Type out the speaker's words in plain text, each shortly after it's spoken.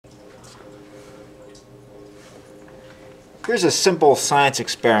Here's a simple science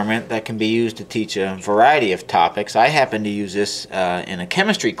experiment that can be used to teach a variety of topics. I happen to use this in a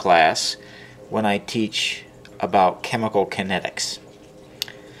chemistry class when I teach about chemical kinetics.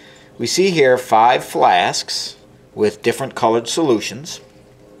 We see here 5 flasks with different colored solutions,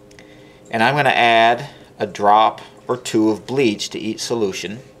 and I'm going to add a drop or 2 of bleach to each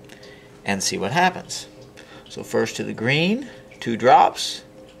solution and see what happens. So first to the green, 2 drops,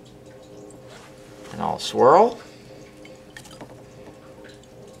 and I'll swirl.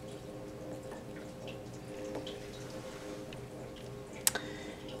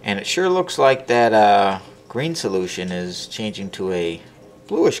 And it sure looks like that green solution is changing to a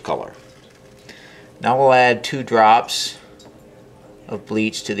bluish color. Now we'll add 2 drops of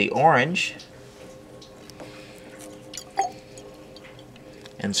bleach to the orange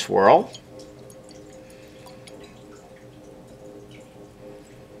and swirl.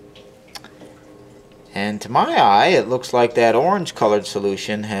 And to my eye, it looks like that orange colored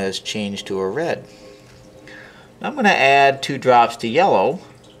solution has changed to a red. Now I'm going to add 2 drops to yellow.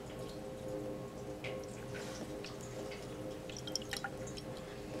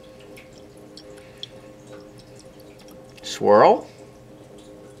 Swirl,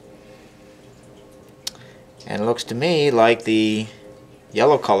 and it looks to me like the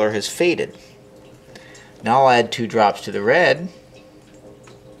yellow color has faded. Now I'll add 2 drops to the red,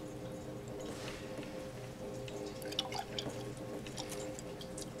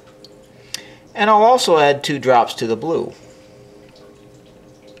 and I'll also add 2 drops to the blue.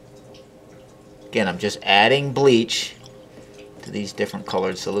 Again, I'm just adding bleach to these different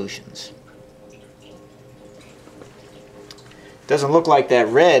colored solutions. Doesn't look like that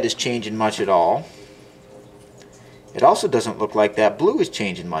red is changing much at all. It also doesn't look like that blue is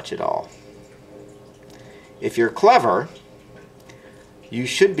changing much at all. If you're clever, you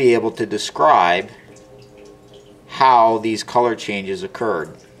should be able to describe how these color changes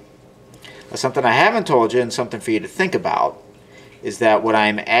occurred. Now, something I haven't told you, and something for you to think about, is that what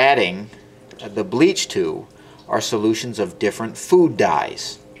I'm adding the bleach to are solutions of different food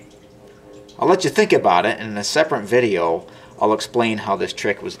dyes. I'll let you think about it, and in a separate video I'll explain how this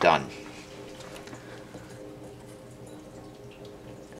trick was done.